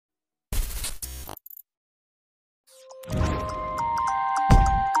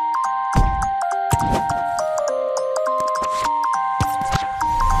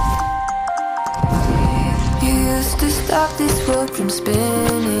world from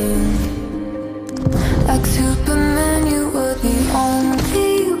spinning. Like Superman, you were the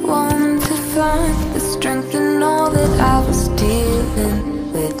only one to find the strength in all that I was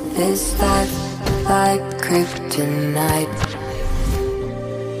dealing with. This life like kryptonite.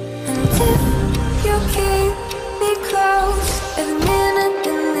 And if you keep me close, every minute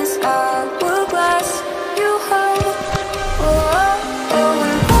in this hourglass you hold. Oh, oh, oh,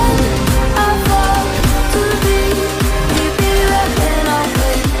 and when I fall to leave, you be there and I'll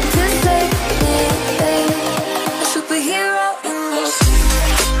wait to save me. A superhero in your sleep.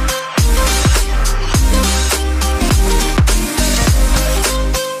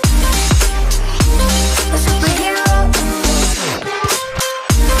 A superhero in your sleep.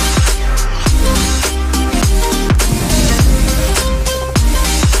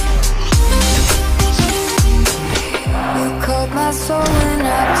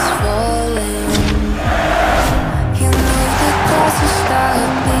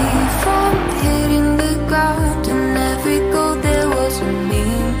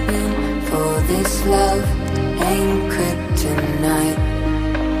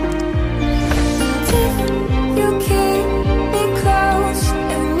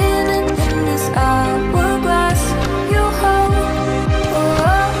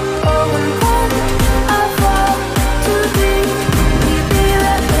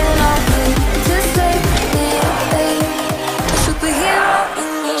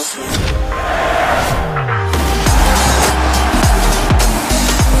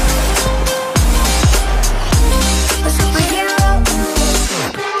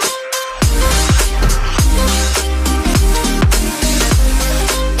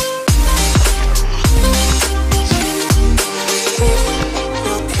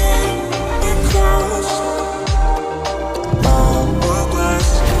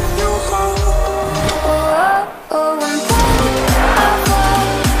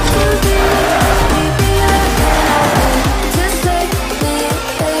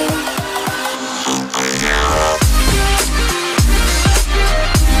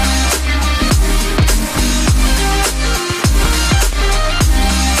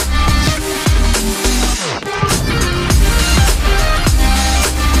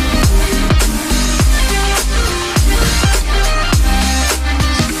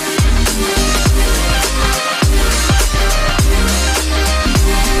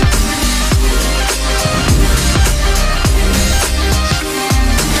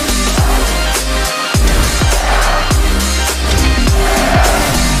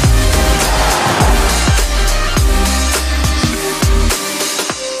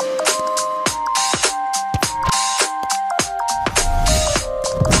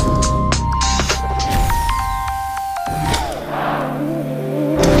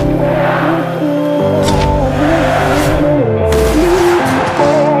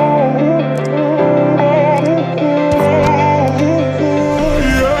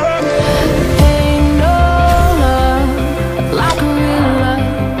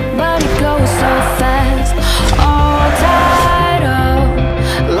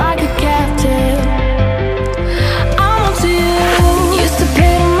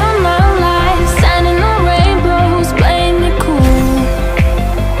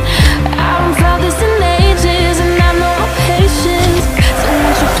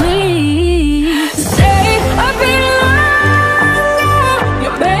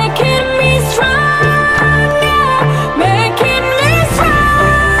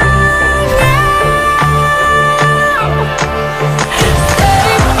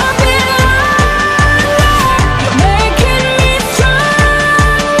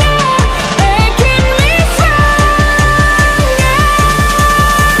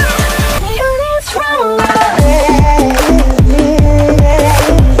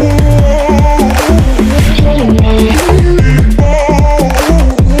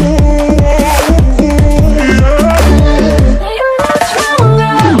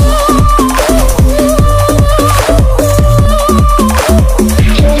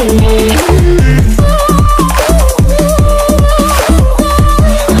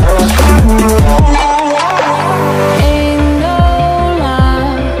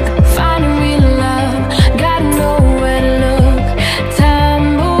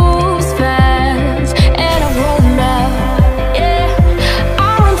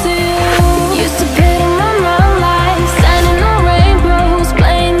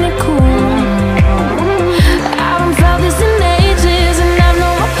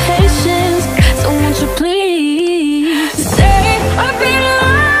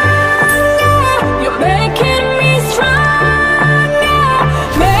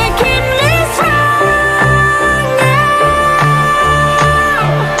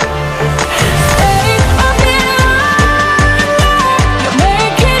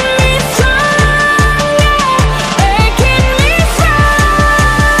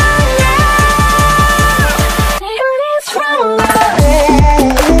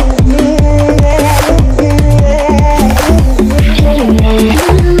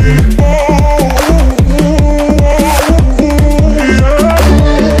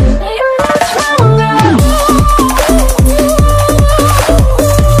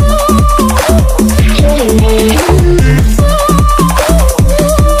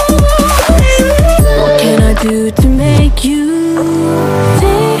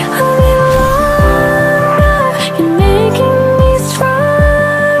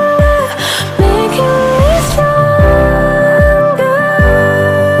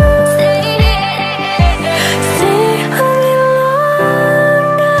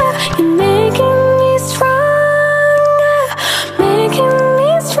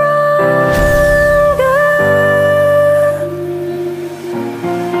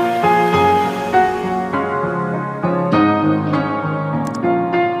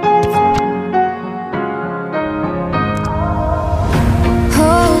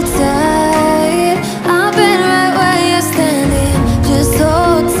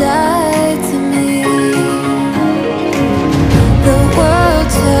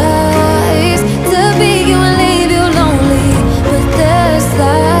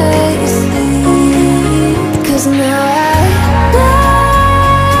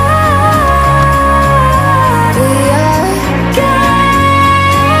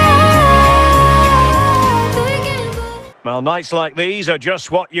 Highlights like these are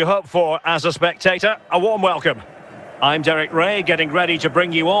just what you hope for as a spectator. A warm welcome. I'm Derek Ray, getting ready to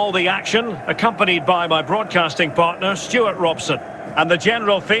bring you all the action, accompanied by my broadcasting partner, Stuart Robson. And the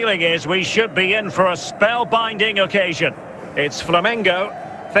general feeling is we should be in for a spellbinding occasion. It's Flamengo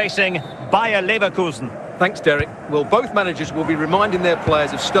facing Bayer Leverkusen. Thanks, Derek. Well, both managers will be reminding their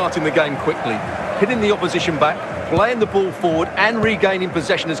players of starting the game quickly, hitting the opposition back, playing the ball forward and regaining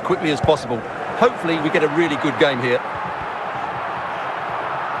possession as quickly as possible. Hopefully we get a really good game here.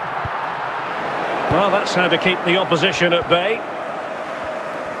 Well, that's how to keep the opposition at bay.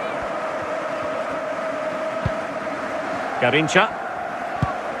 Garincha.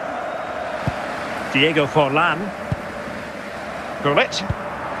 Diego Forlan. Gullit.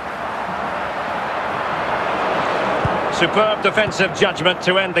 Superb defensive judgment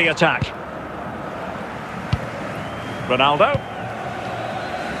to end the attack. Ronaldo.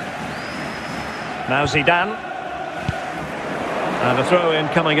 Now Zidane. And a throw-in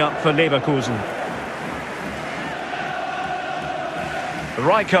coming up for Leverkusen.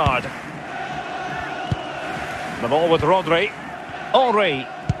 Rijkaard. The ball with Rodri. Henry.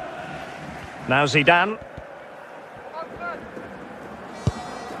 Now Zidane.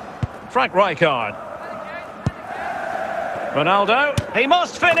 Frank Rijkaard. Ronaldo. He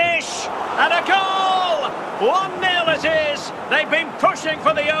must finish. And a goal! 1-0 it is. They've been pushing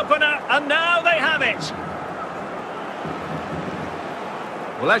for the opener and now they have it.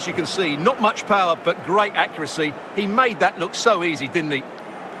 Well, as you can see, not much power, but great accuracy. He made that look so easy, didn't he?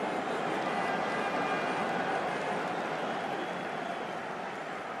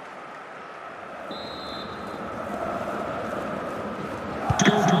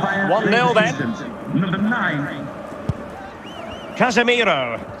 Goes 1-0 then. Number 9.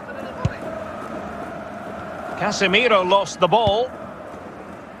 Casemiro. Casemiro lost the ball.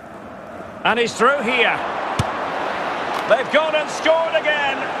 And he's through here. They've gone and scored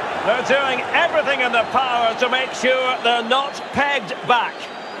again. They're doing everything in their power to make sure they're not pegged back.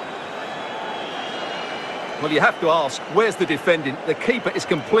 Well, you have to ask, where's the defending? The keeper is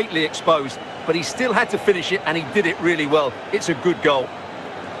completely exposed, but he still had to finish it, and he did it really well. It's a good goal.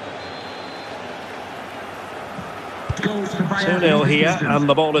 2-0 here, and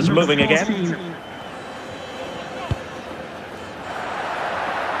the ball is moving again.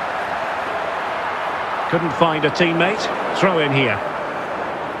 Couldn't find a teammate. Throw in here.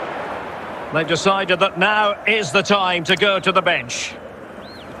 They've decided that now is the time to go to the bench.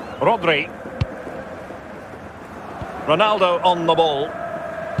 Rodri. Ronaldo on the ball.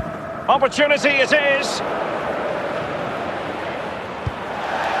 Opportunity it is.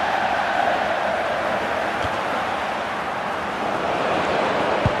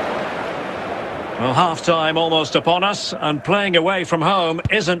 Well, half-time almost upon us, and playing away from home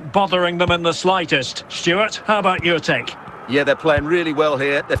isn't bothering them in the slightest. Stuart, how about your take? Yeah, they're playing really well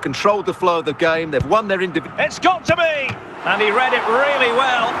here. They've controlled the flow of the game. They've won their individual... It's got to be! And he read it really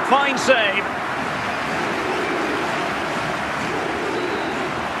well. Fine save.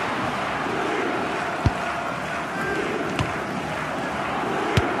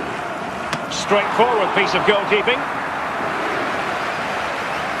 Straightforward piece of goalkeeping.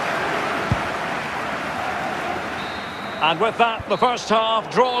 And with that, the first half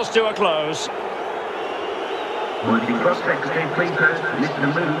draws to a close. Would the prospect to take place first,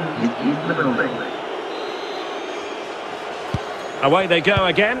 Mr. Moon is in the building. Away they go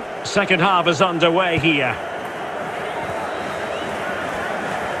again. Second half is underway here.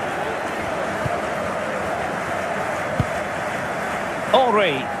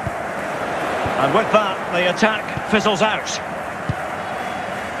 Henry. And with that, the attack fizzles out.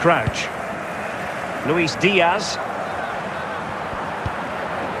 Crouch. Luis Diaz.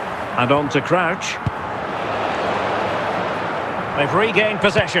 And on to Crouch. They've regained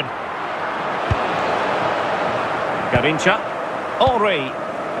possession. Garincha. Henry.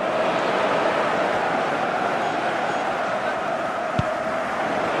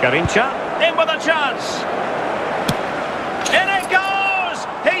 Garincha. In with a chance. In it goes!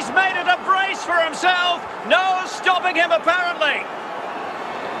 He's made it a brace for himself. No stopping him, apparently.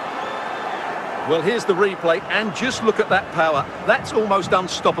 Well, here's the replay, and just look at that power. That's almost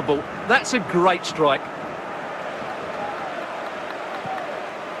unstoppable. That's a great strike.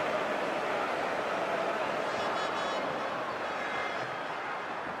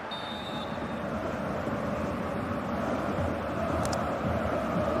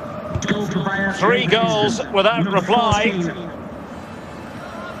 Three goals without reply.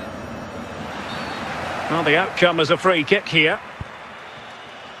 Well, the outcome is a free kick here.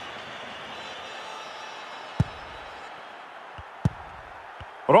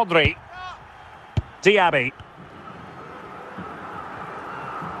 Rodri. Diaby.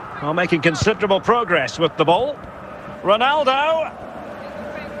 Well, making considerable progress with the ball. Ronaldo.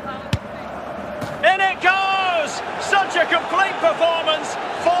 In it goes! Such a complete performance.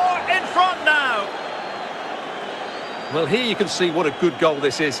 4 in front now. Well, here you can see what a good goal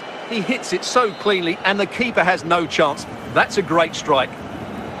this is. He hits it so cleanly and the keeper has no chance. That's a great strike.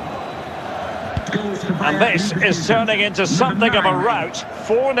 And this is turning into something of a rout.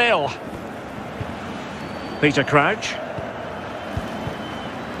 4-0. Peter Crouch.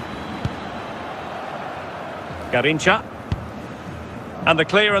 Garrincha. And the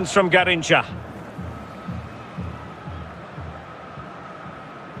clearance from Garrincha.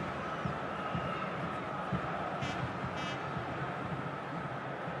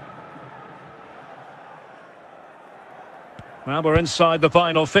 Well, we're inside the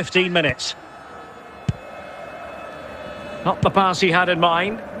final 15 minutes. Not the pass he had in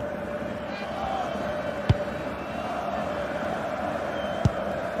mind.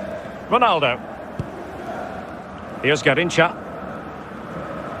 Ronaldo. Here's Garrincha.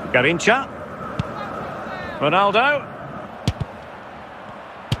 Garrincha. Ronaldo.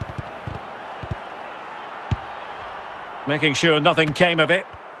 Making sure nothing came of it.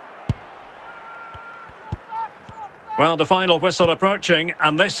 Well, the final whistle approaching,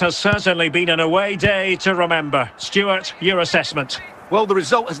 and this has certainly been an away day to remember. Stuart, your assessment? Well, the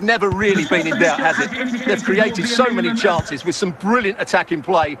result has never really been in doubt, has it? They've created so many chances with some brilliant attacking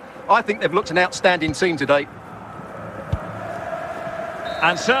play. I think they've looked an outstanding team today.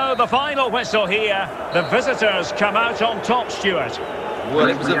 And so the final whistle here. The visitors come out on top, Stuart. Well,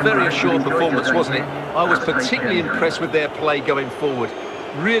 it was a very assured performance, wasn't it? I was particularly impressed with their play going forward.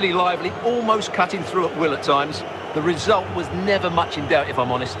 Really lively, almost cutting through at will at times. The result was never much in doubt, if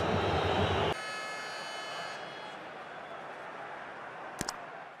I'm honest.